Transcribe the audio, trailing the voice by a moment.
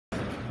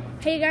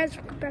Hey guys,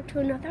 welcome back to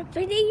another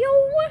video.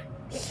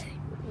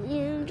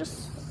 And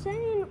just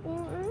saying, I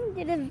haven't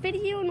did a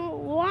video in a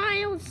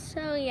while,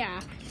 so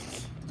yeah.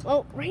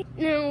 Well, right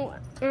now,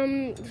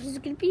 this is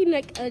gonna be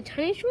like a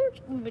tiny short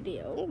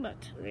video, but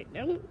right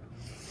now,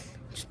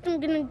 I'm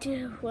gonna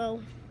do,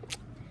 well,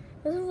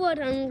 this is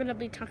what I'm gonna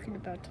be talking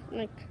about.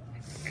 Like,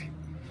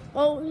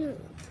 well,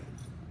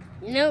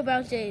 you know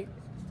about Daisy.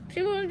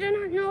 People do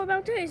not know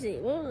about Daisy.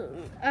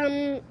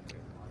 Well,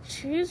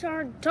 she's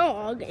our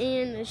dog,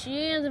 and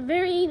she is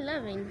very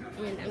loving.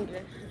 And I'm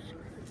gonna.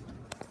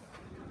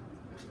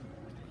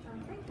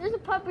 There's a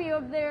puppy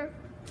over there.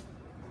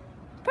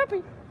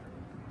 Puppy.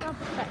 Oh,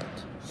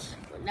 perfect.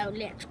 Well, now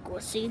let's go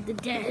see the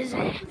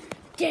Daisy.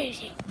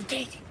 Daisy,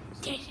 Daisy,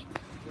 Daisy.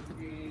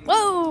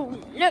 Whoa!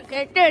 Look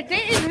at the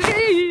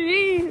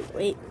Daisy.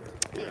 Wait,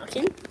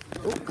 looking.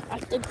 Look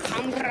at the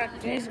camera,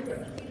 Daisy.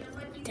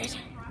 Daisy.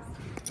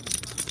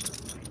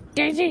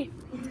 Daisy.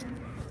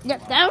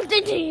 Yep, that was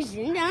the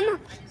Daisy. No.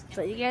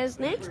 So you guys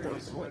next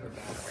time.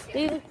 Do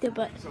you like the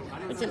button?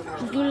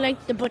 If you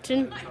like the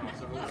button,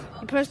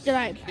 you press the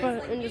like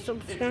button and the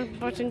subscribe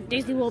button.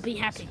 Daisy will be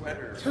happy.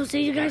 So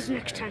see you guys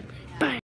next time.